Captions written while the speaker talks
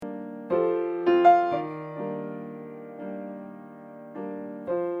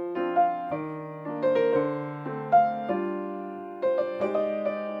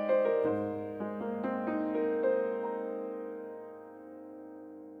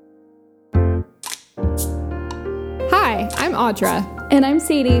Hi, I'm Audra. And I'm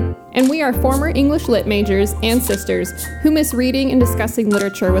Sadie. And we are former English lit majors and sisters who miss reading and discussing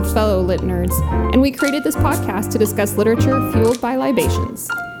literature with fellow lit nerds. And we created this podcast to discuss literature fueled by libations.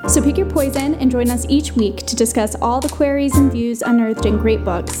 So pick your poison and join us each week to discuss all the queries and views unearthed in great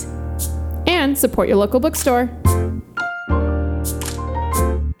books. And support your local bookstore.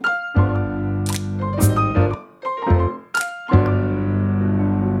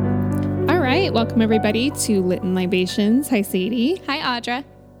 All right, welcome everybody to Lit and Libations. Hi, Sadie. Hi,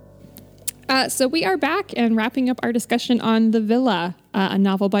 Audra. So we are back and wrapping up our discussion on The Villa, a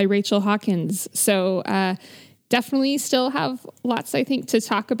novel by Rachel Hawkins. So definitely still have lots, I think, to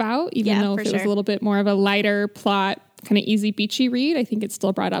talk about, even though if it was a little bit more of a lighter plot, kind of easy, beachy read, I think it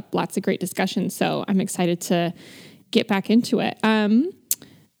still brought up lots of great discussions. So I'm excited to get back into it.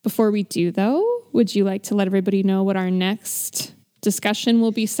 Before we do, though, would you like to let everybody know what our next discussion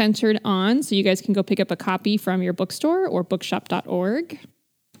will be centered on, so you guys can go pick up a copy from your bookstore or bookshop.org?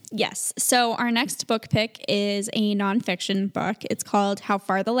 Yes. So our next book pick is a nonfiction book. It's called How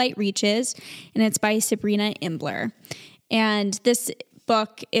Far the Light Reaches, and it's by Sabrina Imbler. And this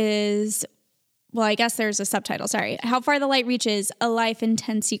book is, well, I guess there's a subtitle, sorry. How Far the Light Reaches, A Life in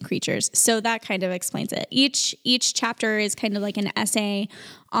 10 Sea Creatures. So that kind of explains it. Each chapter is kind of like an essay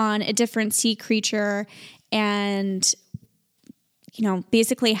on a different sea creature and, you know,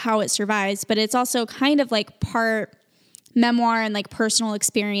 basically how it survives. But it's also kind of like part memoir and like personal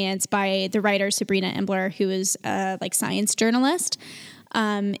experience by the writer Sabrina Imbler, who is a like science journalist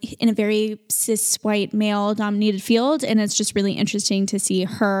in a very cis white male dominated field. And it's just really interesting to see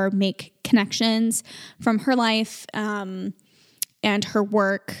her make connections from her life and her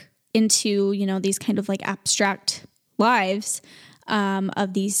work into, you know, these kind of like abstract lives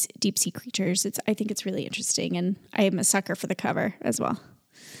of these deep sea creatures. I think it's really interesting, and I am a sucker for the cover as well.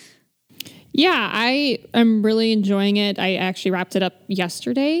 Yeah, I am really enjoying it. I actually wrapped it up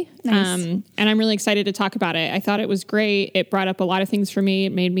yesterday, Nice. And I'm really excited to talk about it. I thought it was great. It brought up a lot of things for me.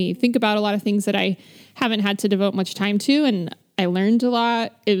 It made me think about a lot of things that I haven't had to devote much time to, and I learned a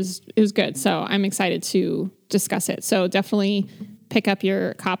lot. It was good. So I'm excited to discuss it. So definitely pick up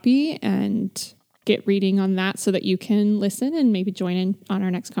your copy and get reading on that so that you can listen and maybe join in on our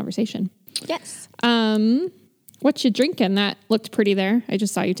next conversation. Yes. What you drinking? That looked pretty there. I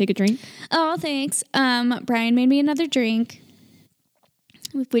just saw you take a drink. Oh, thanks. Brian made me another drink,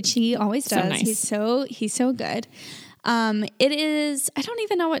 which he always does. So nice. He's so good. It is, I don't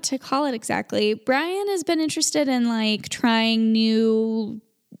even know what to call it exactly. Brian has been interested in like trying new,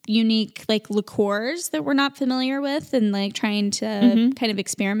 unique like liqueurs that we're not familiar with, and like trying to kind of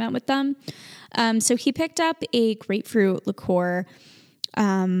experiment with them. So he picked up a grapefruit liqueur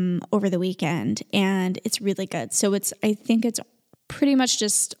over the weekend, and it's really good. So I think it's pretty much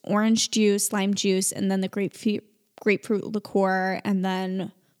just orange juice, lime juice, and then the grapefruit liqueur, and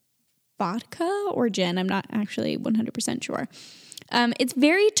then vodka or gin. I'm not actually 100% sure. It's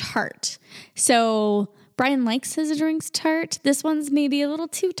very tart. So Brian likes his drinks tart. This one's maybe a little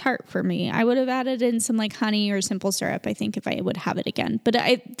too tart for me. I would have added in some like honey or simple syrup, I think, if I would have it again. But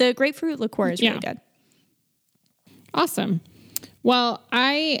the grapefruit liqueur is really good. Awesome. Well,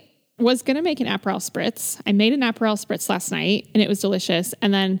 I was going to make an Aperol Spritz. I made an Aperol Spritz last night, and it was delicious.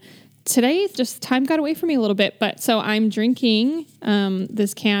 And then today, just time got away from me a little bit. But so I'm drinking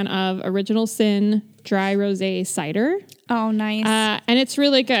this can of Original Sin dry rosé cider. Oh, nice. And it's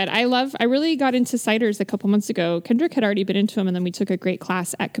really good. I really got into ciders a couple months ago. Kendrick had already been into them, and then we took a great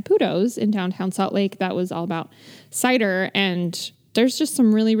class at Caputo's in downtown Salt Lake that was all about cider. And there's just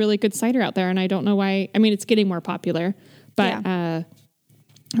some really, really good cider out there. And I don't know why. I mean, it's getting more popular. But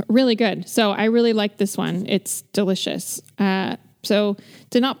really good. So I really like this one. It's delicious. So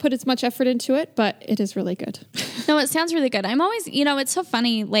did not put as much effort into it, but it is really good. No, it sounds really good. I'm always, you know, it's so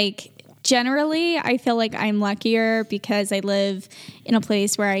funny. Like generally I feel like I'm luckier because I live in a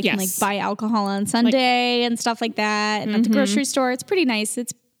place where I can like buy alcohol on Sunday and stuff like that. And at the grocery store, it's pretty nice.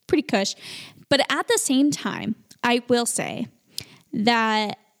 It's pretty cush. But at the same time, I will say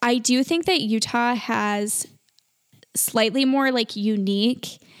that I do think that Utah has slightly more like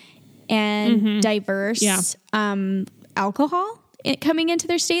unique and diverse alcohol coming into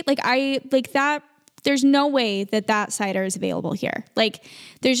their state. Like that, there's no way that cider is available here. Like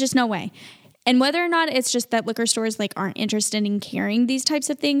there's just no way. And whether or not it's just that liquor stores like aren't interested in carrying these types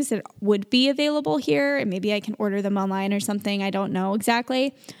of things that would be available here, and maybe I can order them online or something. I don't know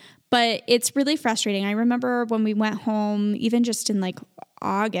exactly, but it's really frustrating. I remember when we went home, even just in like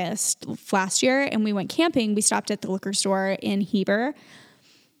August last year, and we went camping, we stopped at the liquor store in Heber,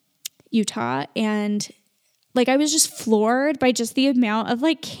 Utah, and like I was just floored by just the amount of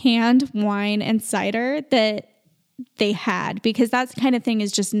like canned wine and cider that they had, because that kind of thing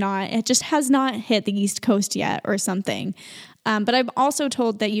is just not, it just has not hit the East Coast yet or something. But I'm also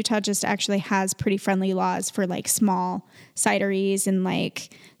told that Utah just actually has pretty friendly laws for like small cideries and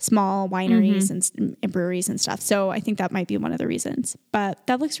like small wineries and breweries and stuff. So I think that might be one of the reasons. But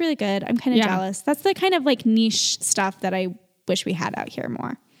that looks really good. I'm kind of jealous. That's the kind of like niche stuff that I wish we had out here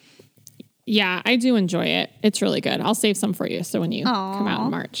more. Yeah, I do enjoy it. It's really good. I'll save some for you. So when you come out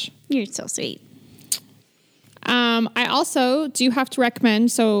in March. You're so sweet. I also do have to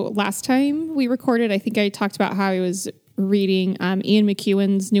recommend. So last time we recorded, I think I talked about how I was reading Ian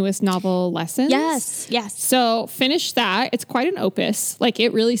McEwan's newest novel, Lessons. Yes. So finish that. It's quite an opus. Like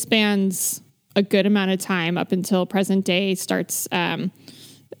it really spans a good amount of time up until present day. Starts in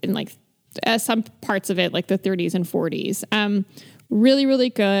like some parts of it, like the 30s and 40s. Really, really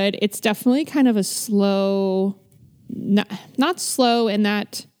good. It's definitely kind of a slow, not slow in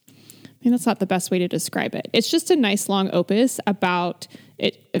that. I mean, that's not the best way to describe it. It's just a nice long opus about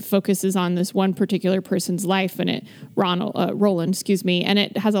it focuses on this one particular person's life, and Roland, and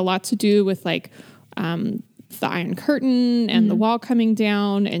it has a lot to do with like the Iron Curtain and the wall coming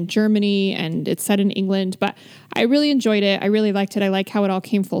down and Germany, and it's set in England. But I really enjoyed it. I really liked it. I like how it all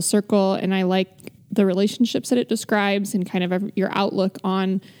came full circle, and I like the relationships that it describes and kind of your outlook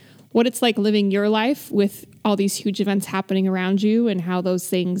on what it's like living your life with all these huge events happening around you and how those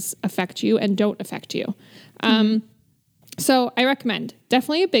things affect you and don't affect you. So I recommend.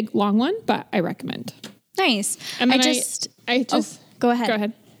 Definitely a big, long one, but I recommend. Nice. And I just go ahead. Go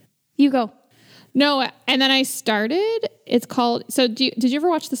ahead. You go. No, and then I started, it's called, so did you ever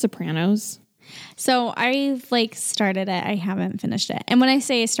watch The Sopranos? So I've like started it. I haven't finished it. And when I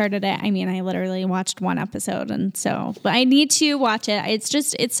say I started it, I mean, I literally watched one episode. And so, but I need to watch it.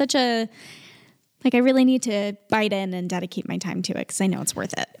 It's such a, like, I really need to bite in and dedicate my time to it because I know it's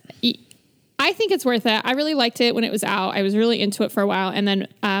worth it. I think it's worth it. I really liked it when it was out. I was really into it for a while. And then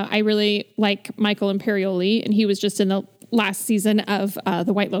I really like Michael Imperioli, and he was just in the last season of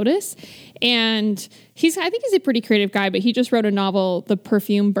The White Lotus. And I think he's a pretty creative guy, but he just wrote a novel, The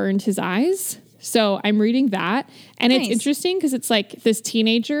Perfume Burned His Eyes. So I'm reading that. And It's interesting because it's like this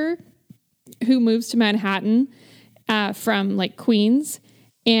teenager who moves to Manhattan from like Queens,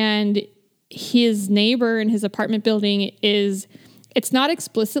 and his neighbor in his apartment building it's not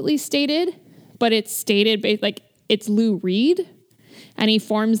explicitly stated, but it's stated like it's Lou Reed. And he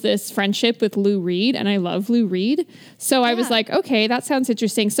forms this friendship with Lou Reed, and I love Lou Reed. So I was like, okay, that sounds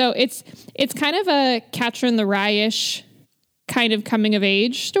interesting. So it's kind of a Catcher in the Rye-ish kind of coming of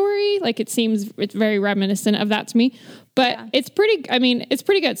age story. Like it's very reminiscent of that to me, but it's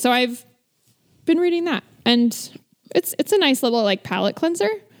pretty good. So I've been reading that, and it's a nice little like palate cleanser.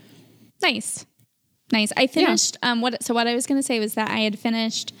 Nice. I finished, what I was going to say was that I had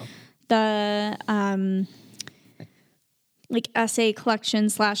finished the, like essay collection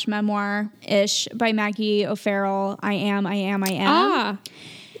 / memoir-ish by Maggie O'Farrell. I am. Ah,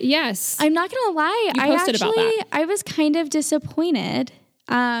 yes. I'm not going to lie. You posted about that. I was kind of disappointed.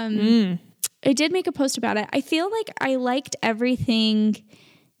 I did make a post about it. I feel like I liked everything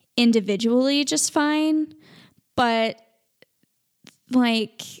individually just fine, but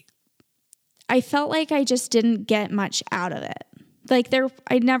like I felt like I just didn't get much out of it. Like I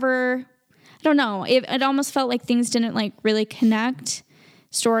don't know. It almost felt like things didn't like really connect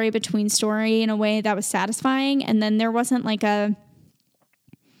story between story in a way that was satisfying. And then there wasn't like a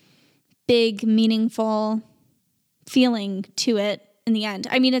big meaningful feeling to it in the end.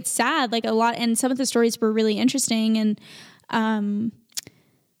 I mean, it's sad, like a lot, and some of the stories were really interesting and,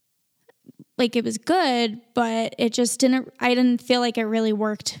 like it was good, but it just I didn't feel like it really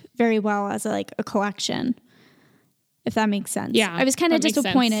worked very well as a collection, if that makes sense. Yeah. I was kind of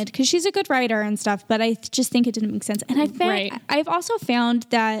disappointed because she's a good writer and stuff, but I just think it didn't make sense. And I've also found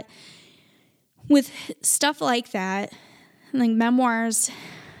that with stuff like that, like memoirs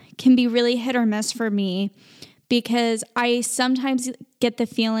can be really hit or miss for me because I sometimes get the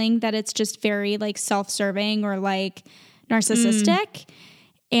feeling that it's just very like self-serving or like narcissistic.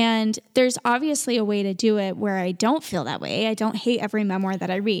 And there's obviously a way to do it where I don't feel that way. I don't hate every memoir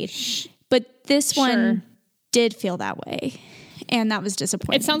that I read. But this one did feel that way. And that was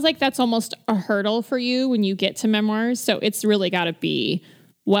disappointing. It sounds like that's almost a hurdle for you when you get to memoirs. So it's really got to be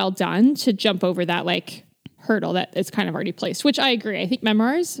well done to jump over that like hurdle that is kind of already placed, which I agree. I think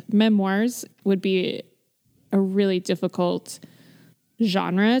memoirs would be a really difficult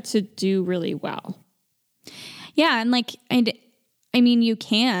genre to do really well. Yeah. And like, I mean, you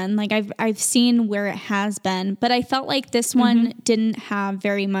can, like, I've seen where it has been, but I felt like this one didn't have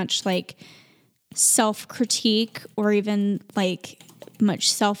very much like self-critique or even like much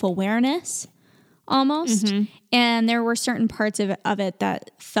self-awareness almost. And there were certain parts of it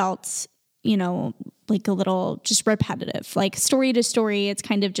that felt, you know, like a little just repetitive, like story to story. It's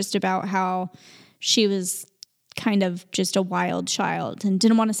kind of just about how she was kind of just a wild child and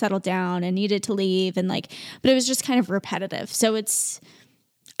didn't want to settle down and needed to leave. And like, but it was just kind of repetitive. So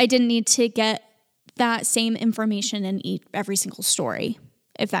I didn't need to get that same information in every single story,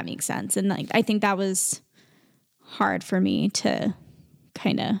 if that makes sense. And like, I think that was hard for me to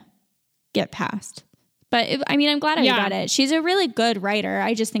kind of get past. But I'm glad I got it. She's a really good writer.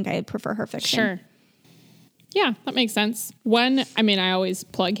 I just think I prefer her fiction. Sure. Yeah, that makes sense. I always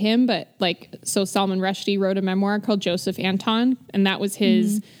plug him, but so Salman Rushdie wrote a memoir called Joseph Anton, and that was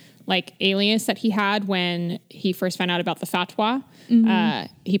his alias that he had when he first found out about the fatwa.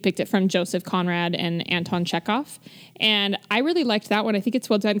 He picked it from Joseph Conrad and Anton Chekhov. And I really liked that one. I think it's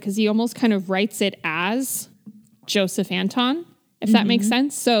well done because he almost kind of writes it as Joseph Anton, if that makes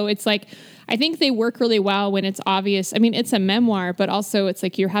sense. So it's I think they work really well when it's obvious. I mean, it's a memoir, but also it's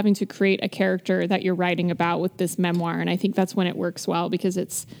you're having to create a character that you're writing about with this memoir. And I think that's when it works well because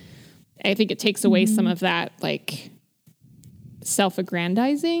I think it takes away some of that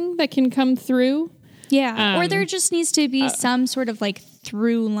self-aggrandizing that can come through. Yeah. Or there just needs to be some sort of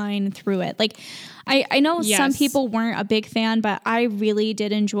through line through it. I know some people weren't a big fan, but I really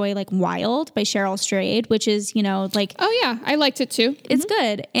did enjoy Wild by Cheryl Strayed, which is, oh yeah, I liked it too. It's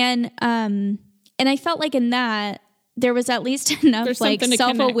good. And I felt in that there was at least enough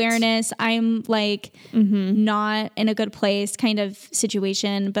self-awareness. I'm not in a good place kind of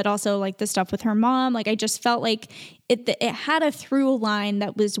situation, but also the stuff with her mom. I just felt it had a through line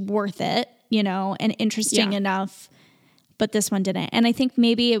that was worth it, and interesting enough. But this one didn't. And I think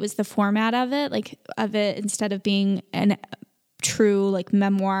maybe it was the format of it, instead of being a true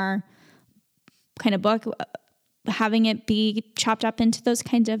memoir kind of book, having it be chopped up into those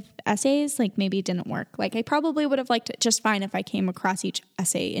kinds of essays, maybe it didn't work. I probably would have liked it just fine if I came across each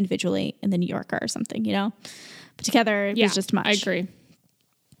essay individually in the New Yorker or something, But together it was just much. I agree.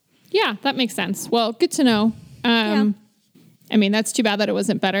 Yeah, that makes sense. Well, good to know. That's too bad that it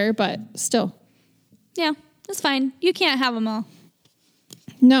wasn't better, but still. Yeah. It's fine. You can't have them all.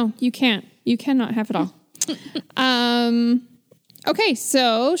 No, you can't. You cannot have it all. Okay,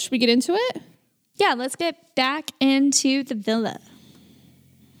 so should we get into it? Yeah, let's get back into the villa.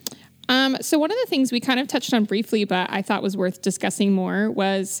 So one of the things we kind of touched on briefly, but I thought was worth discussing more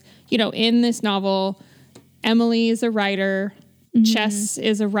was, in this novel, Emily is a writer, Chess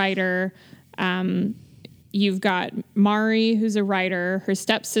is a writer, you've got Mari, who's a writer, her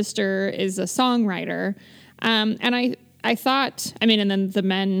stepsister is a songwriter. And I thought, and then the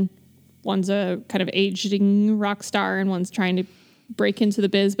men, one's a kind of aging rock star and one's trying to break into the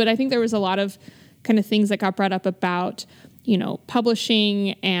biz. But I think there was a lot of kind of things that got brought up about,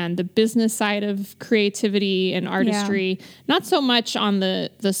 publishing and the business side of creativity and artistry. Yeah. Not so much on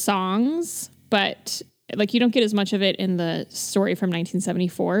the songs, but you don't get as much of it in the story from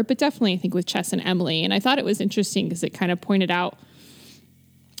 1974, but definitely I think with Chess and Emily. And I thought it was interesting because it kind of pointed out,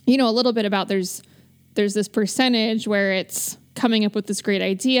 a little bit about there's this percentage where it's coming up with this great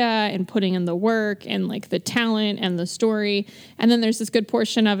idea and putting in the work and the talent and the story. And then there's this good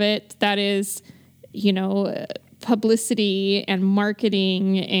portion of it that is, publicity and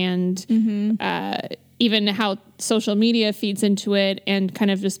marketing and even how social media feeds into it and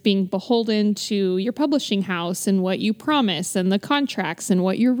kind of just being beholden to your publishing house and what you promise and the contracts and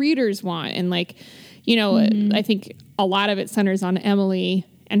what your readers want. And I think a lot of it centers on Emily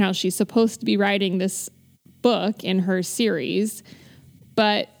and how she's supposed to be writing this book in her series,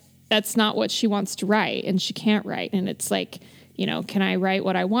 but that's not what she wants to write and she can't write. And it's can I write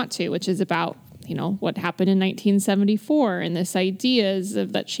what I want to, which is about, what happened in 1974 and this ideas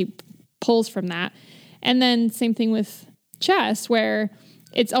that she pulls from that. And then same thing with Chess, where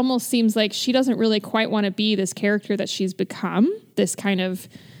it almost seems like she doesn't really quite want to be this character that she's become, this kind of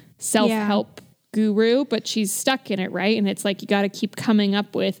self-help guru, but she's stuck in it, right? And it's you got to keep coming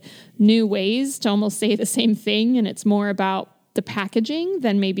up with new ways to almost say the same thing, and it's more about the packaging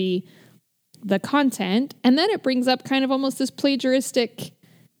than maybe the content. And then it brings up kind of almost this plagiaristic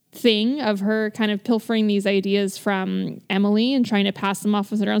thing of her kind of pilfering these ideas from Emily and trying to pass them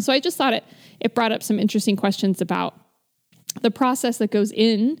off as her own. So I just thought it brought up some interesting questions about the process that goes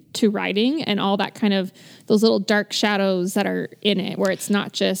into writing and all that kind of those little dark shadows that are in it, where it's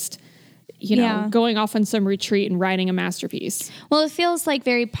not just going off on some retreat and writing a masterpiece. Well, it feels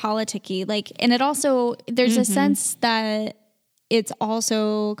very politicky, and it also, there's a sense that it's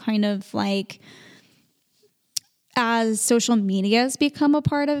also kind of as social media has become a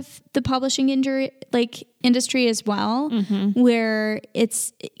part of the publishing industry as well, where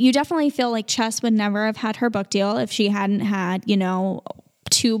you definitely feel like Chess would never have had her book deal if she hadn't had,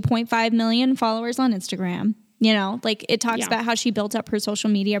 2.5 million followers on Instagram. Like it talks about how she built up her social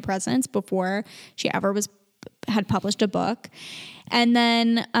media presence before she ever had published a book. And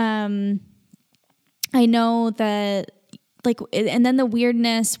then I know that and then the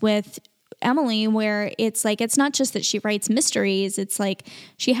weirdness with Emily, where it's like, it's not just that she writes mysteries. It's like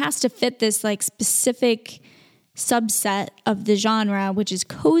she has to fit this like specific subset of the genre, which is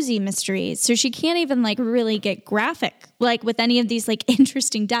cozy mysteries. So she can't even like really get graphic, like with any of these like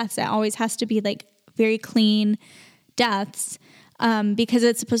interesting deaths. It always has to be like very clean deaths, because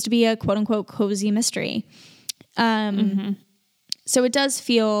it's supposed to be a quote unquote cozy mystery. So it does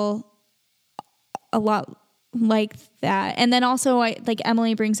feel a lot like that. And then also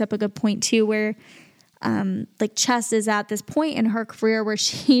Emily brings up a good point too, where like Chess is at this point in her career where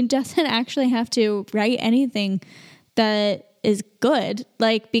she doesn't actually have to write anything that is good,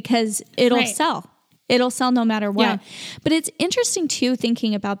 like, because it'll sell no matter what. Yeah. But it's interesting too,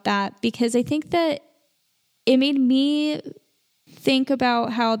 thinking about that, because I think that it made me think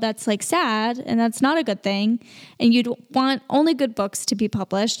about how that's like sad and that's not a good thing. And you'd want only good books to be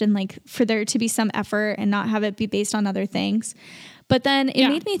published and like for there to be some effort and not have it be based on other things. But then it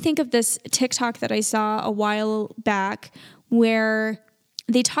made me think of this TikTok that I saw a while back where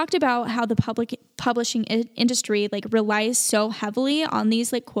they talked about how the publishing industry like relies so heavily on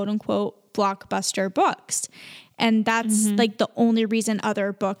these like quote unquote blockbuster books. And that's like the only reason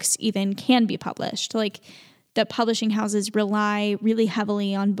other books even can be published. Like the publishing houses rely really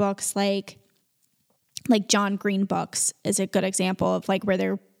heavily on books like John Green books is a good example of like where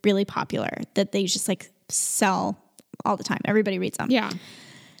they're really popular, that they just like sell all the time. Everybody reads them. Yeah.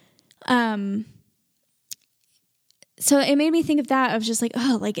 So it made me think of that. I was just like,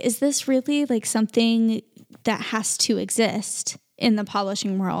 oh, like, is this really like something that has to exist in the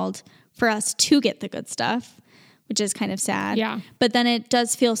publishing world for us to get the good stuff? Which is kind of sad. Yeah. But then it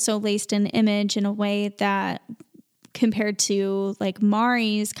does feel so laced in image in a way that compared to like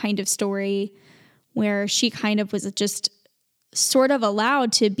Mari's kind of story, where she kind of was just sort of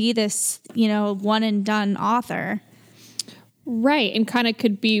allowed to be this, one and done author. Right. And kind of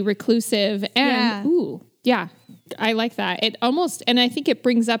could be reclusive and I like that. It almost, and I think it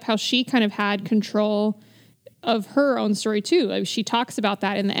brings up how she kind of had control of her own story too. Like she talks about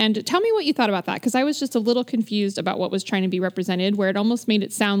that in the end. Tell me what you thought about that, because I was just a little confused about what was trying to be represented, where it almost made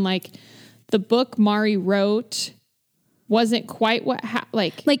it sound like the book Mari wrote wasn't quite what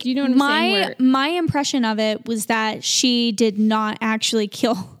you know what I'm saying? My impression of it was that she did not actually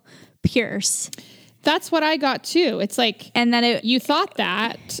kill Pierce. That's what I got too. It's like, and then you thought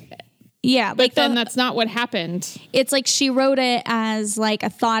that. Yeah. But then that's not what happened. It's like she wrote it as like a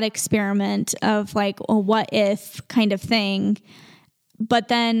thought experiment of like a what if kind of thing. But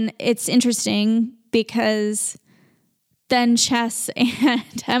then it's interesting because then Chess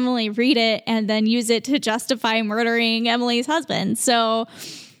and Emily read it and then use it to justify murdering Emily's husband. So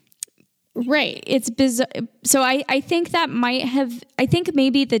right. It's bizarre. So I think that I think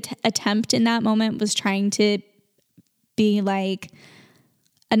maybe the attempt in that moment was trying to be like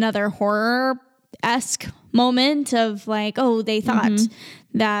another horror-esque moment of like, oh, they thought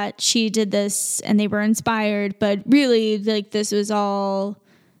that she did this and they were inspired, but really like this was all,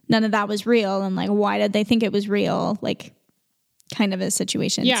 none of that was real. And like, why did they think it was real? Like kind of a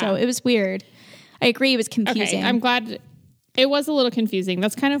situation. Yeah. So it was weird. I agree. It was confusing. Okay, I'm glad it was a little confusing.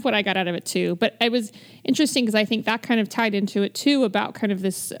 That's kind of what I got out of it too. But it was interesting because I think that kind of tied into it too, about kind of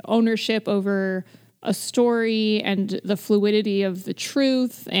this ownership over a story and the fluidity of the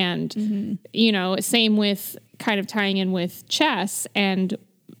truth. And, same with kind of tying in with Chess, and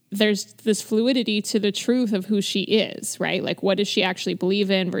there's this fluidity to the truth of who she is, right? Like, what does she actually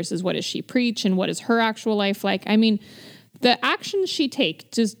believe in versus what does she preach, and what is her actual life like? I mean, the actions she takes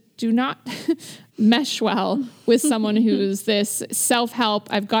just do not mesh well with someone who's this self-help,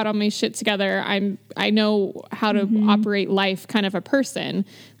 I've got all my shit together, I know how to operate life kind of a person.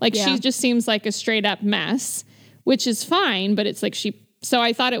 Like she just seems like a straight up mess, which is fine, but it's like so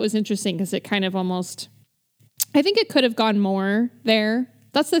I thought it was interesting because it kind of almost, I think it could have gone more there.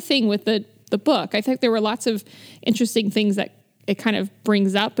 That's the thing with the book. I think there were lots of interesting things that it kind of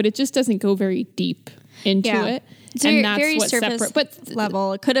brings up, but it just doesn't go very deep into it. It's and that's very what's surface separate. But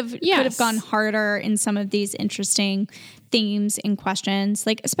level. It could have gone harder in some of these interesting themes and questions,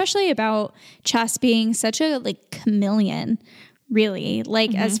 like especially about Chess being such a like chameleon, really,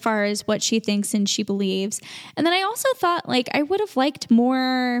 like as far as what she thinks and she believes. And then I also thought like I would have liked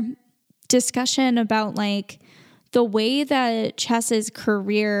more discussion about like the way that Chess's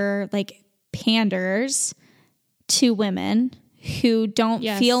career like panders to women who don't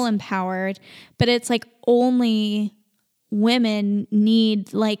feel empowered, but it's like only women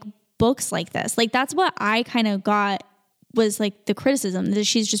need like books like this. Like that's what I kind of got was like the criticism that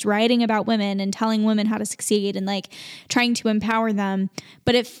she's just writing about women and telling women how to succeed and like trying to empower them.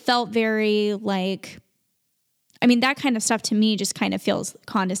 But it felt very like, I mean, that kind of stuff to me just kind of feels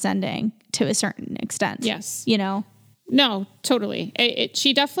condescending to a certain extent. Yes. You know? No, totally.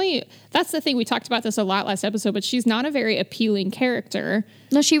 She definitely, that's the thing. We talked about this a lot last episode, but she's not a very appealing character.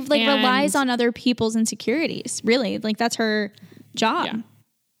 No, she like relies on other people's insecurities. Really. Like that's her job.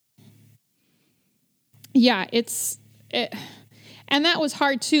 Yeah. And that was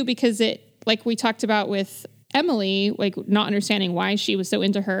hard too, because it, like we talked about with Emily, like not understanding why she was so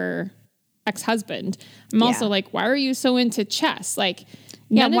into her ex-husband. I'm also like, why are you so into Chess? Like,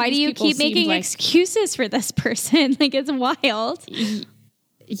 why do you keep making excuses for this person? Like, it's wild.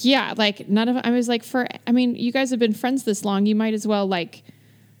 Yeah, like none of I was like, you guys have been friends this long, you might as well like,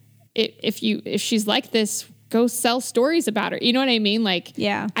 if she's like this, go sell stories about her. You know what I mean? Like,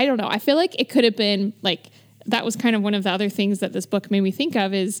 I don't know. I feel like it could have been like, that was kind of one of the other things that this book made me think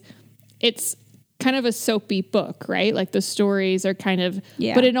of is it's kind of a soapy book, right? Like the stories are kind of,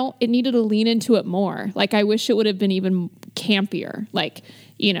 but it needed to lean into it more. Like I wish it would have been even campier. Like,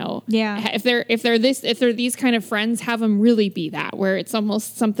 you know, if they're these kind of friends, have them really be that, where it's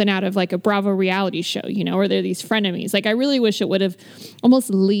almost something out of like a Bravo reality show, you know, or they're these frenemies. Like I really wish it would have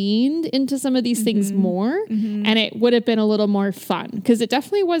almost leaned into some of these things more, and it would have been a little more fun, because it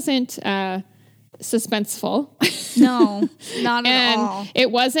definitely wasn't suspenseful. No, not at all.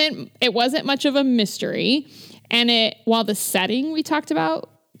 It wasn't much of a mystery. And while the setting we talked about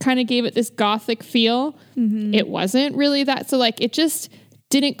kind of gave it this gothic feel, it wasn't really that. So like, it just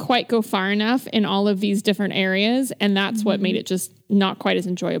didn't quite go far enough in all of these different areas. And that's what made it just not quite as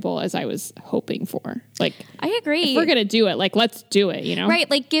enjoyable as I was hoping for. Like, I agree. If we're going to do it, like, let's do it, you know? Right.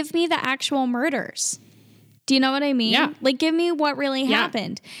 Like, give me the actual murders. Do you know what I mean? Yeah. Like, give me what really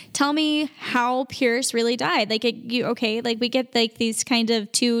happened. Tell me how Pierce really died. Like, like we get like these kind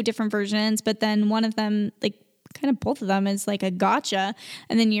of two different versions, but then one of them, like kind of both of them is like a gotcha.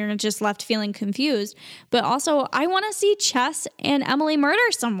 And then you're just left feeling confused. But also I want to see Chess and Emily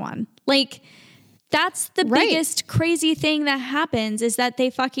murder someone. Like that's the biggest crazy thing that happens, is that they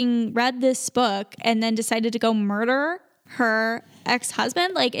fucking read this book and then decided to go murder her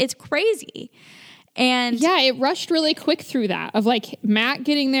ex-husband. Like it's crazy. And it rushed really quick through that of like Matt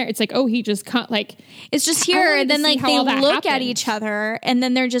getting there. It's like, oh, he just cut, like it's just here. And then like they look at each other and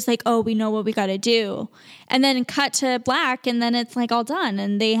then they're just like, oh, we know what we got to do. And then cut to black. And then it's like all done.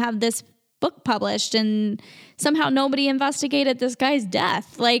 And they have this book published and somehow nobody investigated this guy's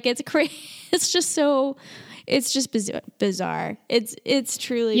death. Like it's crazy. It's just so, it's just bizarre. It's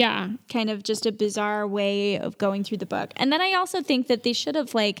truly kind of just a bizarre way of going through the book. And then I also think that they should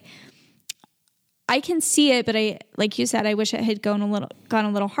have like, I can see it, but like you said, I wish it had gone a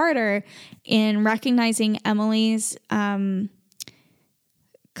little harder in recognizing Emily's kind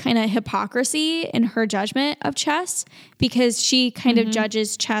of hypocrisy in her judgment of Chess, because she kind of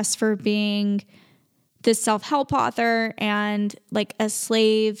judges Chess for being this self-help author and like a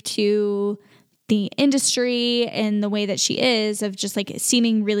slave to the industry in the way that she is, of just like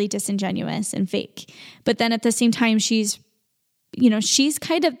seeming really disingenuous and fake. But then at the same time, she's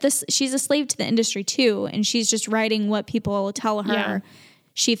kind of she's a slave to the industry too. And she's just writing what people tell her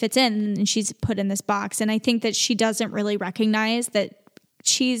she fits in, and she's put in this box. And I think that she doesn't really recognize that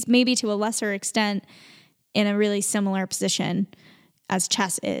she's maybe to a lesser extent in a really similar position as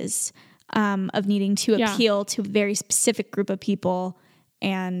Chess is, of needing to appeal to a very specific group of people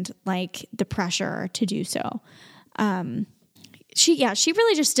and like the pressure to do so. She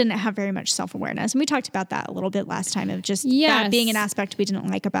really just didn't have very much self-awareness. And we talked about that a little bit last time, of just that being an aspect we didn't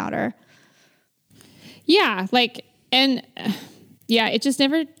like about her. Yeah. Like, and it just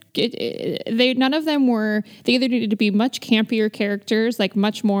never, none of them were, they either needed to be much campier characters, like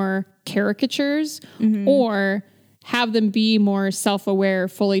much more caricatures, or have them be more self-aware,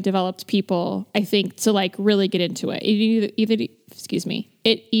 fully developed people, I think, to like really get into it. It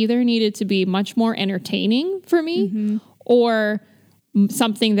either needed to be much more entertaining for me, or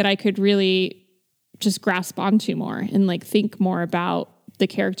something that I could really just grasp onto more and like think more about the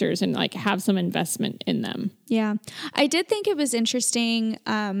characters and like have some investment in them. Yeah. I did think it was interesting,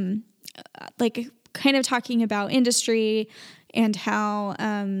 like kind of talking about industry and how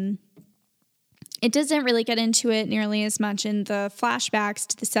it doesn't really get into it nearly as much in the flashbacks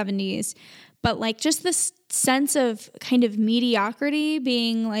to the 70s, but like just this sense of kind of mediocrity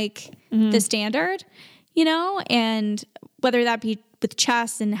being like the standard. you know, and whether that be with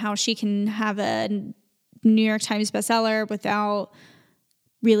chess and how she can have a New York Times bestseller without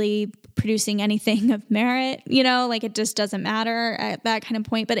really producing anything of merit, you know, like it just doesn't matter at that kind of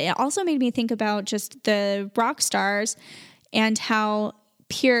point. But it also made me think about just the rock stars and how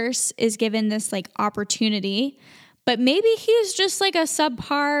Pierce is given this like opportunity, but maybe he's just like a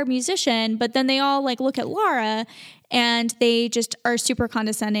subpar musician, but then they all like look at Laura and they just are super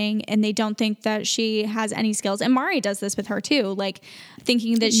condescending and they don't think that she has any skills. And Mari does this with her too, like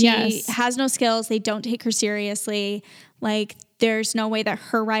thinking that she has no skills. They don't take her seriously. Like there's no way that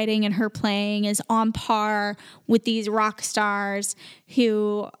her writing and her playing is on par with these rock stars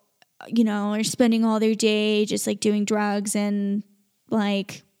who, you know, are spending all their day just like doing drugs and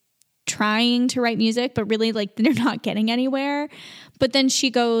like trying to write music, but really like they're not getting anywhere. But then she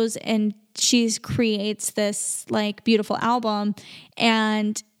goes and she creates this like beautiful album,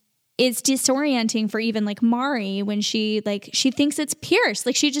 and it's disorienting for even like Mari when she thinks it's Pierce.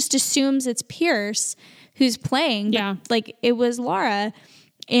 Like she just assumes it's Pierce who's playing. Yeah. But, like it was Laura.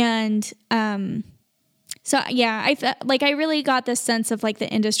 And so yeah, I really got this sense of like the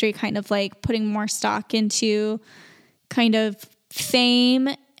industry kind of like putting more stock into kind of fame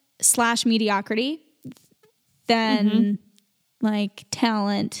 / mediocrity than like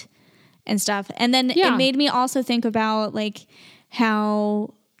talent and stuff. And then it made me also think about like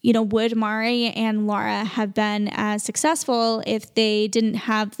how, you know, would Mari and Laura have been as successful if they didn't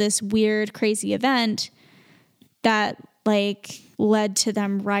have this weird, crazy event that like led to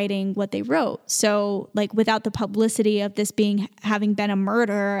them writing what they wrote. So like without the publicity of this having been a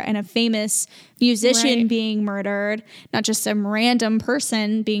murder and a famous musician being murdered, not just some random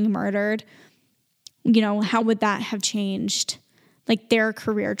person being murdered, you know, how would that have changed like their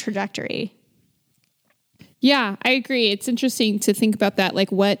career trajectory? Yeah, I agree. It's interesting to think about that.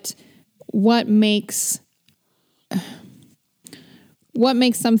 Like what makes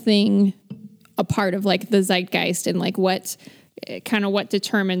something a part of like the zeitgeist, and like what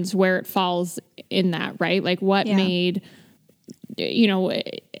determines where it falls in that, right? Like what made, you know,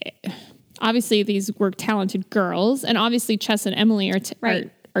 obviously these were talented girls, and obviously Chess and Emily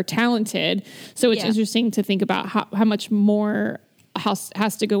are talented. So it's interesting to think about how much more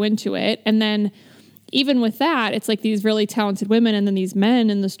has to go into it. And then even with that, it's like these really talented women and then these men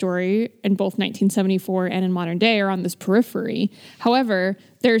in the story in both 1974 and in modern day are on this periphery. However,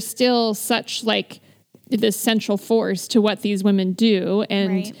 there's still such like this central force to what these women do,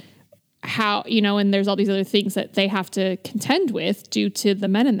 and how, you know, and there's all these other things that they have to contend with due to the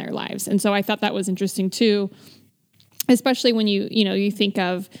men in their lives. And so I thought that was interesting too, especially when you think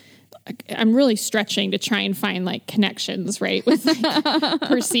of, I'm really stretching to try and find like connections, right, with like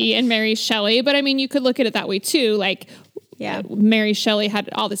Percy and Mary Shelley. But I mean, you could look at it that way too. Like, Mary Shelley had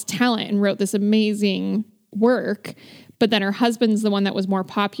all this talent and wrote this amazing work, but then her husband's the one that was more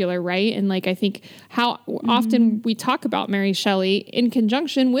popular, right? And like, I think how often we talk about Mary Shelley in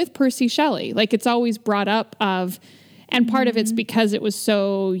conjunction with Percy Shelley. Like it's always brought up and part of it's because it was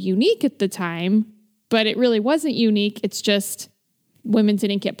so unique at the time, but it really wasn't unique. It's just women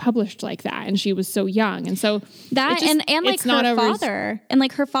didn't get published like that, and she was so young, and so that and like her father, and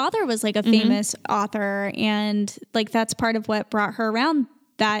like her father was like a famous author, and like that's part of what brought her around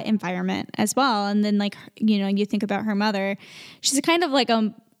that environment as well. And then like, you know, you think about her mother, she's kind of like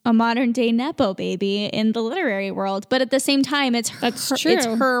a modern day Nepo baby in the literary world, but at the same time, it's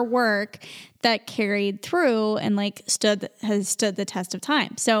her work that carried through and like has stood the test of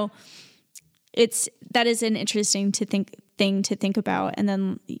time. So that is an interesting thing to think about. And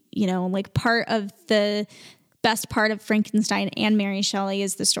then, you know, like part of the best part of Frankenstein and Mary Shelley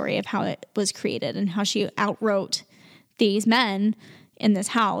is the story of how it was created and how she outwrote these men in this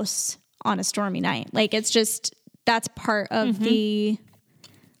house on a stormy night. Like it's just, that's part of the,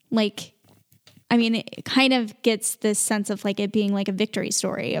 like, I mean, it kind of gets this sense of like it being like a victory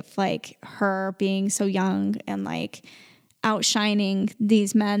story of like her being so young and like outshining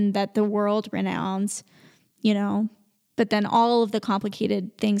these men that the world renounce, you know. But then all of the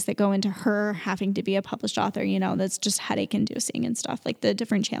complicated things that go into her having to be a published author, you know, that's just headache inducing and stuff, like the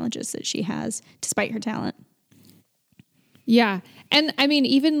different challenges that she has despite her talent. Yeah. And I mean,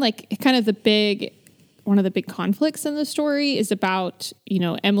 even like kind of one of the big conflicts in the story is about, you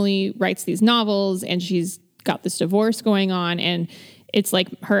know, Emily writes these novels and she's got this divorce going on, and it's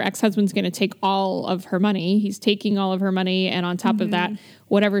like her ex-husband's going to take all of her money. He's taking all of her money. And on top of that,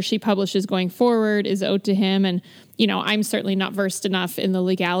 whatever she publishes going forward is owed to him. And, you know, I'm certainly not versed enough in the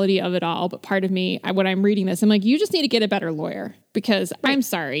legality of it all. But part of me, when I'm reading this, I'm like, you just need to get a better lawyer, because I'm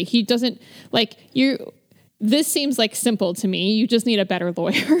sorry. He doesn't like this seems like simple to me. You just need a better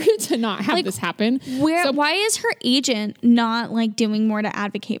lawyer to not have this happen. Why is her agent not like doing more to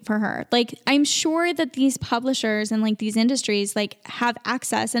advocate for her? Like, I'm sure that these publishers and like these industries like have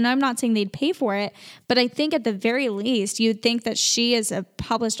access, and I'm not saying they'd pay for it, but I think at the very least, you'd think that she as a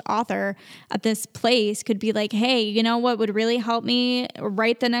published author at this place could be like, hey, you know what would really help me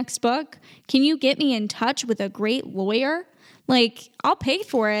write the next book? Can you get me in touch with a great lawyer? Like, I'll pay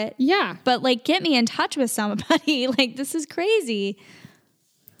for it. Yeah. But like, get me in touch with somebody. Like, this is crazy.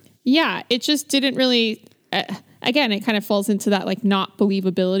 Yeah. It just didn't really, again, it kind of falls into that like not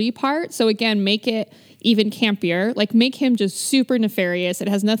believability part. So again, make it even campier, like make him just super nefarious. It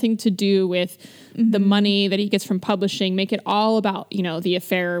has nothing to do with the money that he gets from publishing. Make it all about, you know, the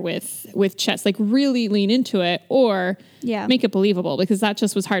affair with Chess, like really lean into it, or make it believable, because that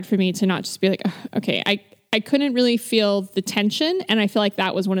just was hard for me to not just be like, okay, I couldn't really feel the tension. And I feel like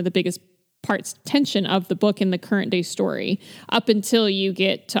that was one of the biggest tension of the book in the current day story, up until you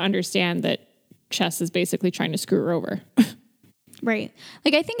get to understand that Chess is basically trying to screw her over. Right.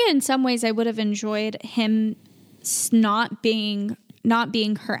 Like, I think in some ways I would have enjoyed him not being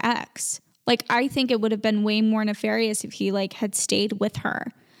her ex. Like, I think it would have been way more nefarious if he like had stayed with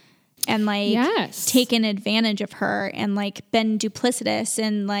her and like taken advantage of her and like been duplicitous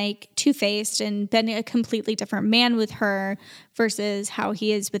and like two-faced and been a completely different man with her versus how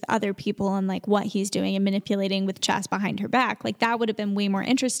he is with other people and like what he's doing and manipulating with Chess behind her back. Like, that would have been way more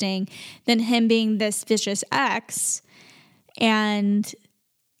interesting than him being this vicious ex and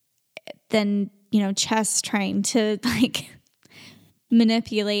then, you know, Chess trying to like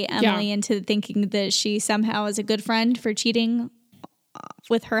manipulate Emily into thinking that she somehow is a good friend for cheating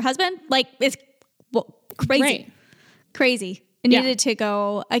with her husband. Like, it's crazy. Right. Crazy. It needed to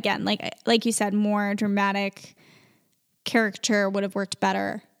go, again, like you said, more dramatic caricature would have worked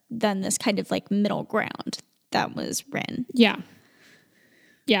better than this kind of like middle ground that was written. Yeah.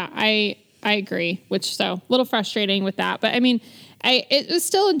 Yeah, I agree, which so a little frustrating with that. But I mean, it was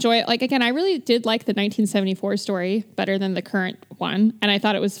still enjoyable. Like, again, I really did like the 1974 story better than the current one. And I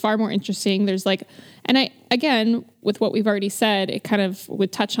thought it was far more interesting. There's like, and again, with what we've already said, it kind of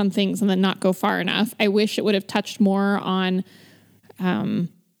would touch on things and then not go far enough. I wish it would have touched more on kind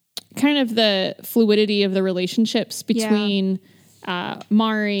of the fluidity of the relationships between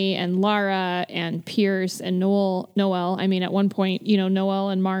Mari and Lara and Pierce and Noel. I mean, at one point, you know, Noel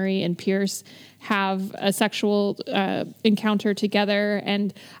and Mari and Pierce have a sexual encounter together.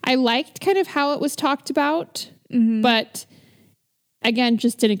 And I liked kind of how it was talked about, but again,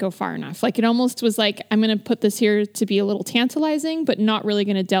 just didn't go far enough. Like, it almost was like, I'm going to put this here to be a little tantalizing, but not really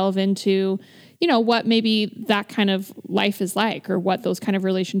going to delve into, you know, what maybe that kind of life is like, or what those kind of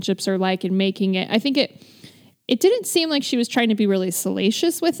relationships are like, and making it, I think it didn't seem like she was trying to be really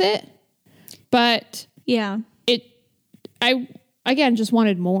salacious with it, but I again just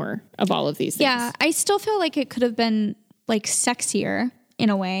wanted more of all of these things. Yeah, I still feel like it could have been like sexier in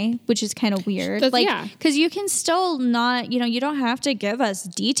a way, which is kind of weird. Because you can still not, you know, you don't have to give us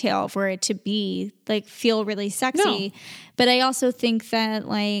detail for it to be like feel really sexy. No. But I also think that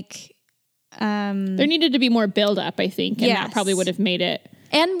like there needed to be more build up, I think, and that probably would have made it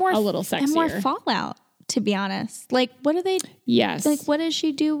a little sexier and more fallout. To be honest, like, what do they? Yes. Like, what does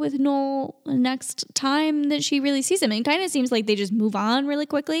she do with Noel next time that she really sees him? It kind of seems like they just move on really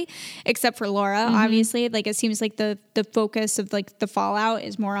quickly, except for Laura. Obviously, like, it seems like the focus of like the fallout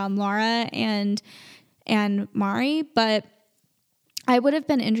is more on Laura and Mari. But I would have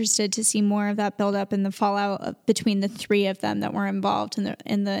been interested to see more of that build up in the fallout between the three of them that were involved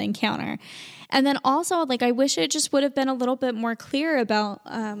in the encounter, and then also like I wish it just would have been a little bit more clear about.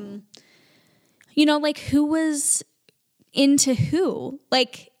 You know, like who was into who,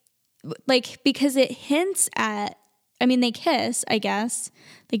 like because it hints at, I mean, they kiss, I guess,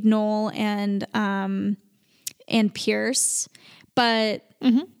 like Noel and Pierce, but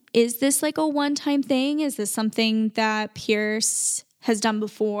is this like a one-time thing? Is this something that Pierce has done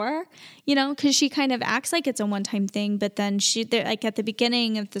before? You know, because she kind of acts like it's a one-time thing, but then like at the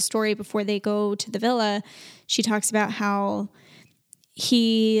beginning of the story before they go to the villa, she talks about how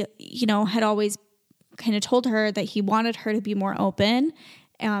he, you know, had always kind of told her that he wanted her to be more open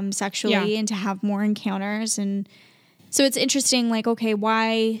sexually and to have more encounters. And so it's interesting, like, okay,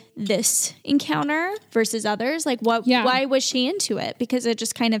 why this encounter versus others? Like, why was she into it? Because it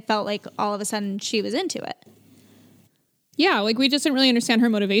just kind of felt like all of a sudden she was into it. Yeah, like we just didn't really understand her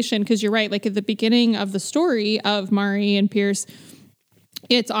motivation, because you're right. Like at the beginning of the story of Mari and Pierce,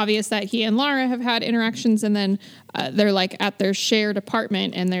 it's obvious that he and Lara have had interactions, and then they're like at their shared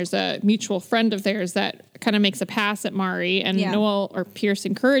apartment, and there's a mutual friend of theirs that kind of makes a pass at Mari, and Noel or Pierce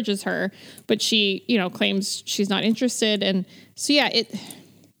encourages her, but she, claims she's not interested. And so,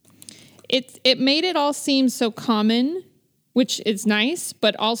 it made it all seem so common, which is nice,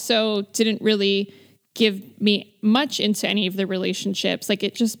 but also didn't really give me much into any of the relationships. Like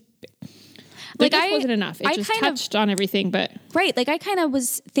it just... Like just wasn't enough. It just touched on everything, but... Right. Like I kind of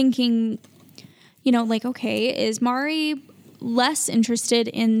was thinking, okay, is Mari less interested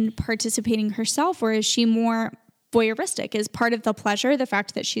in participating herself, or is she more voyeuristic? Is part of the pleasure the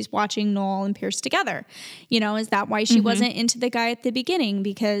fact that she's watching Noel and Pierce together? Is that why she wasn't into the guy at the beginning?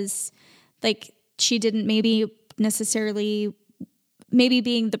 Because like she didn't maybe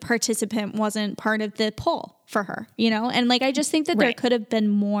being the participant wasn't part of the pull for her, And like, I just think that there could have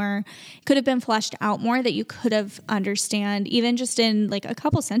been fleshed out more, that you could have understand even just in like a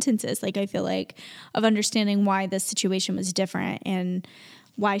couple sentences. Like, I feel like of understanding why this situation was different and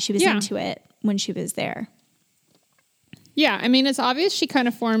why she was into it when she was there. Yeah. I mean, it's obvious she kind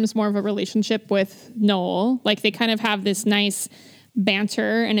of forms more of a relationship with Noel. Like they kind of have this nice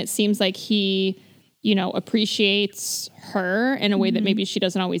banter, and it seems like he, appreciates her in a way that maybe she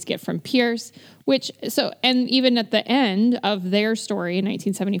doesn't always get from Pierce, and even at the end of their story in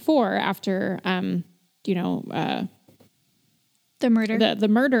 1974, after, the murder, the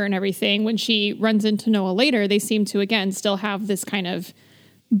murder and everything, when she runs into Noah later, they seem to, again, still have this kind of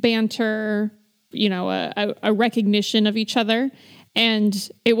banter, a recognition of each other. And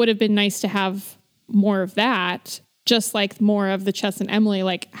it would have been nice to have more of that, just like more of the Chess and Emily.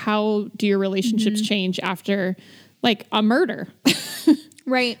 Like, how do your relationships change after like a murder?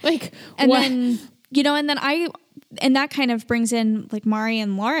 Right. Like, and then, and that kind of brings in like Mari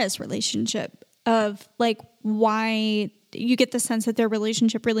and Laura's relationship of like why you get the sense that their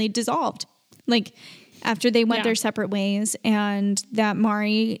relationship really dissolved. Like after they went their separate ways, and that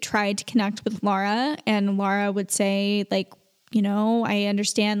Mari tried to connect with Laura, and Laura would say like, I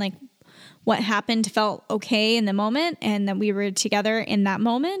understand like what happened felt okay in the moment, and that we were together in that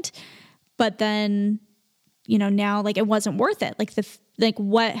moment. But then, now like it wasn't worth it. Like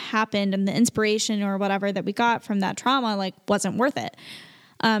what happened and the inspiration or whatever that we got from that trauma, like wasn't worth it.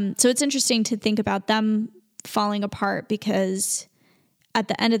 So it's interesting to think about them falling apart, because at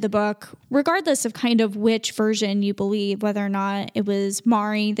the end of the book, regardless of kind of which version you believe, whether or not it was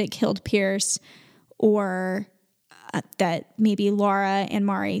Mari that killed Pierce, or that maybe Laura and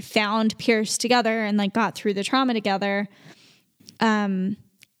Mari found Pierce together and like got through the trauma together, that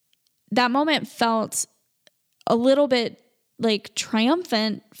moment felt a little bit like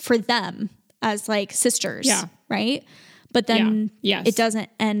triumphant for them as like sisters. Yeah. Right. But then it doesn't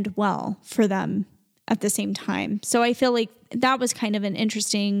end well for them at the same time. So I feel like that was kind of an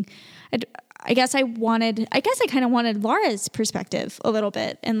interesting, I guess I kind of wanted Laura's perspective a little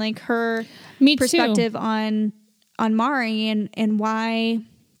bit, and like her perspective on Mari and why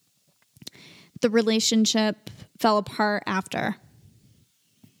the relationship fell apart after.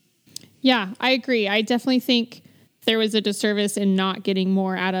 Yeah, I agree. I definitely think there was a disservice in not getting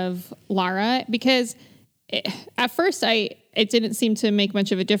more out of Lara, because at first it didn't seem to make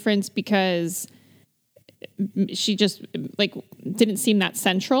much of a difference, because she just like didn't seem that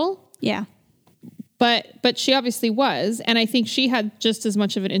central. Yeah. But she obviously was, and I think she had just as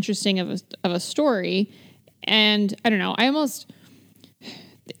much of an interesting of a story. And I don't know, I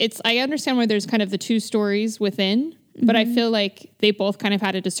understand why there's kind of the two stories within, but I feel like they both kind of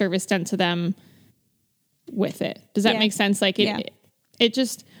had a disservice done to them with it. Does that make sense? Like it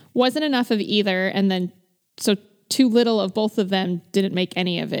just wasn't enough of either. And then, so too little of both of them didn't make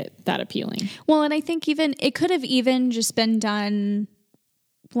any of it that appealing. Well, and I think it could have even just been done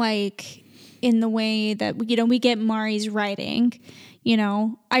like in the way that, we get Mari's writing.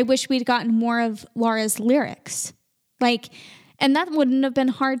 I wish we'd gotten more of Laura's lyrics. And that wouldn't have been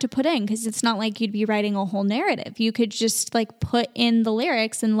hard to put in, because it's not like you'd be writing a whole narrative. You could just like put in the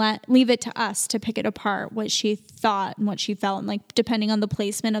lyrics and leave it to us to pick it apart, what she thought and what she felt. And like, depending on the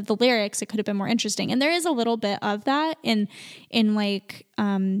placement of the lyrics, it could have been more interesting. And there is a little bit of that in like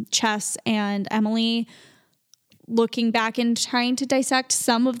Chess and Emily looking back and trying to dissect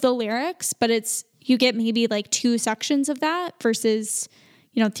some of the lyrics, but you get maybe like 2 sections of that versus,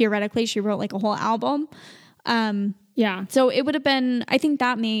 theoretically she wrote like a whole album. Yeah. So it would have been, I think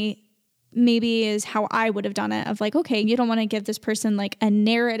that maybe is how I would have done it, of like, okay, you don't want to give this person like a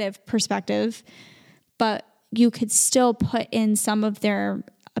narrative perspective, but you could still put in some of their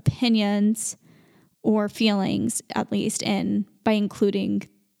opinions or feelings, at least by including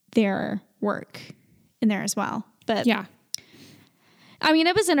their work in there as well. But yeah, I mean,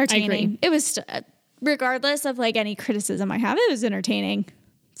 it was entertaining. It was, regardless of like any criticism I have, it was entertaining.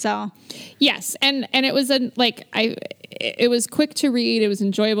 So yes, and it was it was quick to read. It was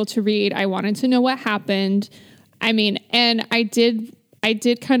enjoyable to read. I wanted to know what happened. I mean, and I did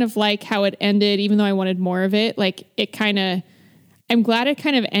kind of like how it ended, even though I wanted more of it. Like I'm glad it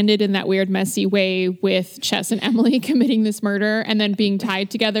kind of ended in that weird, messy way with Chess and Emily committing this murder and then being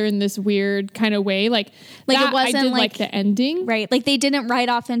tied together in this weird kind of way. Like that, it wasn't I did like the ending. Right. Like they didn't ride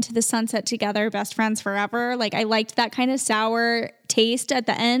off into the sunset together, best friends forever. Like I liked that kind of sour taste at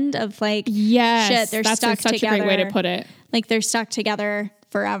the end of like, yes, shit, they're stuck such together. A great way to put it. Like they're stuck together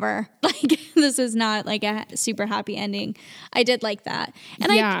forever. Like this is not like a super happy ending. I did like that.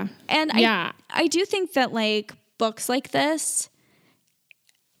 And I do think that like books like this,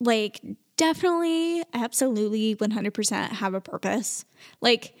 like definitely, absolutely 100% have a purpose.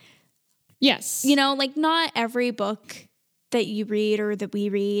 Like, yes, you know, like not every book that you read or that we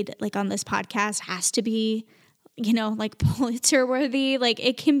read like on this podcast has to be, you know, like Pulitzer worthy. Like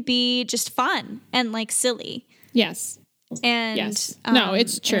it can be just fun and like silly. Yes. And yes. No,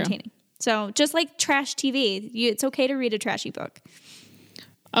 it's true. So just like trash TV, it's okay to read a trashy book.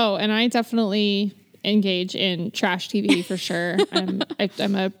 Oh, and I definitely engage in trash TV for sure.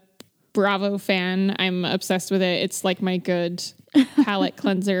 I'm a Bravo fan. I'm obsessed with it. It's like my good palate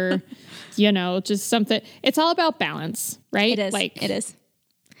cleanser, you know, just something. It's all about balance, right? It is. Like it is.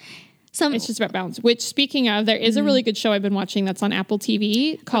 It's just about balance, which speaking of, there is a really good show I've been watching that's on Apple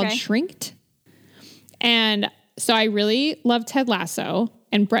TV called Shrinked. And so I really love Ted Lasso,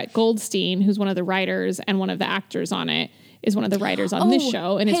 and Brett Goldstein, who's one of the writers and one of the actors on it, is one of the writers on this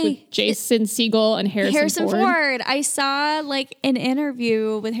show, and it's with Jason Segel and Harrison Ford. I saw like an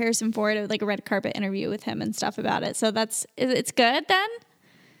interview with Harrison Ford, like a red carpet interview with him and stuff about it. So it's good then?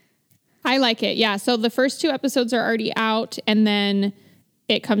 I like it. Yeah. So the first 2 episodes are already out, and then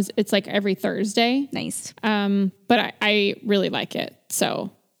it's like every Thursday. Nice. But I really like it.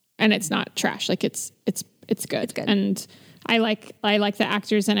 So, and it's not trash. Like it's good. It's good. And I like the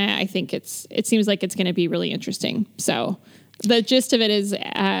actors in it. I think it seems like it's going to be really interesting. So the gist of it is,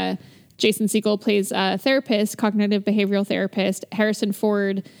 Jason Segel plays a therapist, cognitive behavioral therapist. Harrison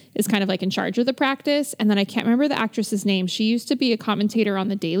Ford is kind of like in charge of the practice. And then I can't remember the actress's name. She used to be a commentator on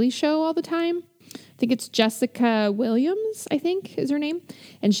The Daily Show all the time. I think it's Jessica Williams, I think is her name.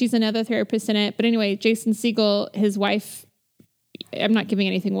 And she's another therapist in it. But anyway, Jason Segel, his wife, I'm not giving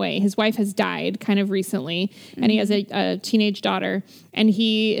anything away. His wife has died kind of recently, and he has a teenage daughter, and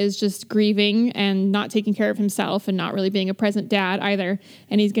he is just grieving and not taking care of himself and not really being a present dad either.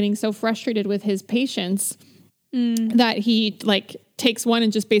 And he's getting so frustrated with his patients that he like takes one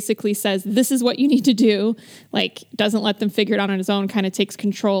and just basically says, this is what you need to do. Like doesn't let them figure it out on his own, kind of takes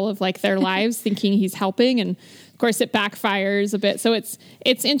control of like their lives thinking he's helping. And of course it backfires a bit. So it's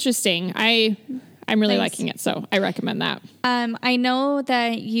interesting. I'm really liking it, so I recommend that. I know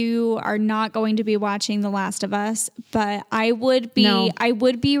that you are not going to be watching The Last of Us, but I would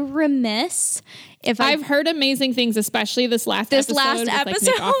be remiss if I've heard amazing things, especially this last episode. With, like,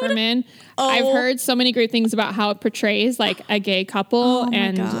 Nick Offerman. I've heard so many great things about how it portrays like a gay couple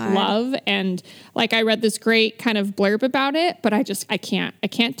and love, and like I read this great kind of blurb about it, but I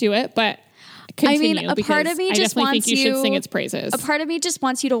can't do it, but. Continue, I mean, a part of me just wants you should sing its praises. A part of me just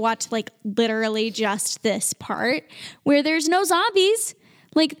wants you to watch like literally just this part where there's no zombies.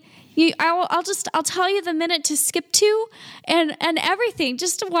 Like I'll tell you the minute to skip to and everything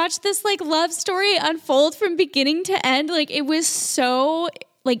just to watch this like love story unfold from beginning to end. Like it was so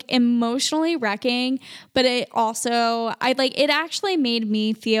like emotionally wrecking, but it also it actually made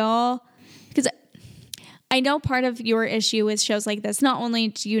me feel, because I know part of your issue with shows like this, not only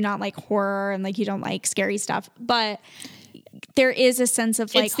do you not like horror and like you don't like scary stuff, but there is a sense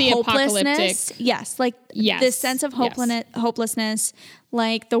of like hopelessness. Yes. Like this sense of hopelessness.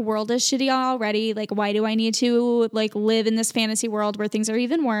 Like the world is shitty already. Like, why do I need to like live in this fantasy world where things are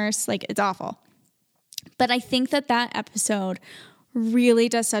even worse? Like it's awful. But I think that episode really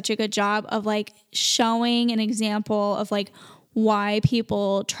does such a good job of like showing an example of like why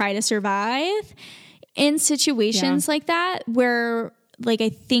people try to survive in situations like that, where like, I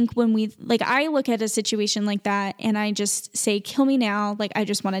think when I look at a situation like that and I just say, kill me now. Like, I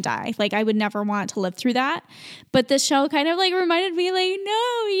just want to die. Like, I would never want to live through that. But this show kind of like reminded me like,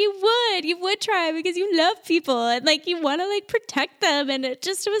 no, you would try because you love people and like, you want to like protect them. And it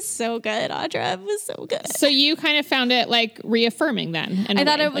was so good, Audra. It was so good. So you kind of found it like reaffirming then. I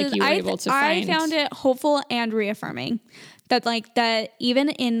thought it was, like you were able to I found it hopeful and reaffirming. That even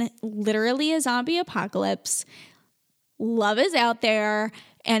in literally a zombie apocalypse, love is out there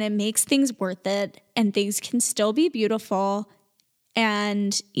and it makes things worth it and things can still be beautiful.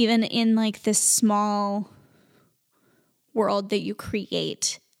 And even in like this small world that you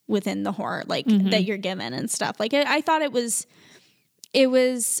create within the horror, like that you're given and stuff. Like I thought it was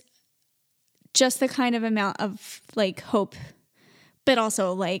just the kind of amount of like hope, but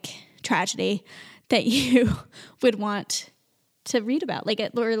also like tragedy that you would want to read about, like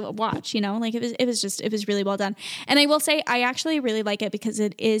or watch, you know, like it was really well done. And I will say, I actually really like it because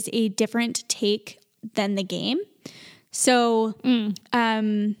it is a different take than the game. So,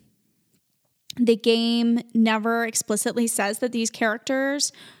 the game never explicitly says that these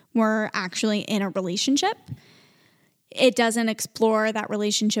characters were actually in a relationship. It doesn't explore that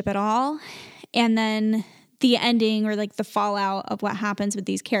relationship at all. And then the ending or like the fallout of what happens with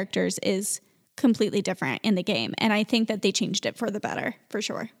these characters is completely different in the game. And I think that they changed it for the better, for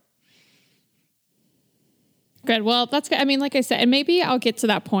sure. Good. Well, that's good. I mean, like I said, and maybe I'll get to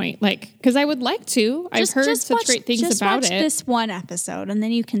that point, like, because I would like to. I've heard such great things about it. Just watch this one episode, and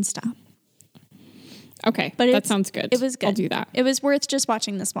then you can stop. Okay, but that sounds good. It was good. I'll do that. It was worth just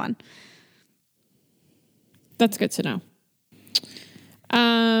watching this one. That's good to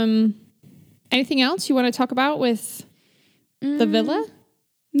know. Anything else you want to talk about with the villa?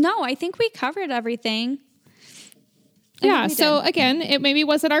 No, I think we covered everything. Yeah, so again, it maybe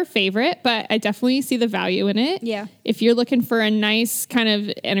wasn't our favorite, but I definitely see the value in it. Yeah. If you're looking for a nice kind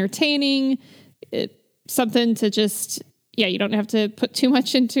of entertaining, something to just, you don't have to put too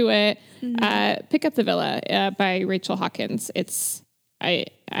much into it, pick up The Villa by Rachel Hawkins. It's not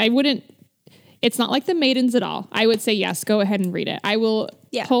like The Maidens at all. I would say, yes, go ahead and read it. I will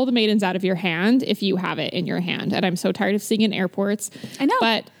pull The Maidens out of your hand if you have it in your hand. And I'm so tired of seeing it in airports. I know.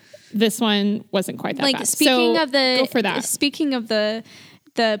 But this one wasn't quite that bad. Speaking so of the, go for that. Speaking of the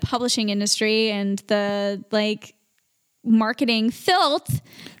publishing industry and the like marketing filth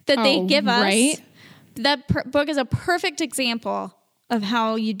that they give us, right? That book is a perfect example of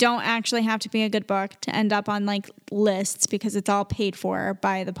how you don't actually have to be a good book to end up on like lists because it's all paid for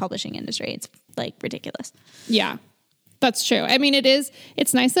by the publishing industry. It's like ridiculous. Yeah, that's true. I mean,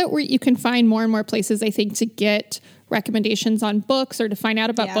 it's nice that you can find more and more places, I think, to get recommendations on books or to find out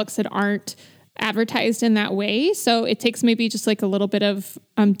about books that aren't advertised in that way. So it takes maybe just like a little bit of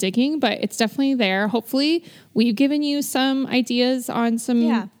digging, but it's definitely there. Hopefully we've given you some ideas on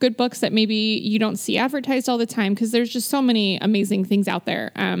some good books that maybe you don't see advertised all the time because there's just so many amazing things out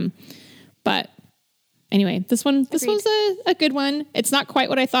there. But anyway, this was a good one. It's not quite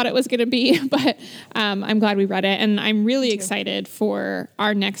what I thought it was going to be, but I'm glad we read it. And I'm really excited for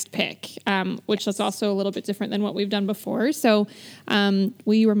our next pick, which is also a little bit different than what we've done before. So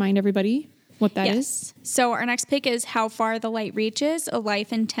will you remind everybody what that is? So our next pick is How Far the Light Reaches, A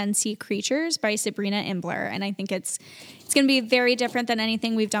Life in 10 Sea Creatures by Sabrina Imbler. And I think it's going to be very different than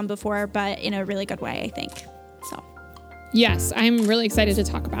anything we've done before, but in a really good way, I think. So yes, I'm really excited to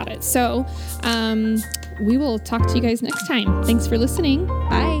talk about it. So we will talk to you guys next time. Thanks for listening.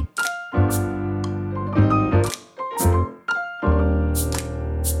 Bye.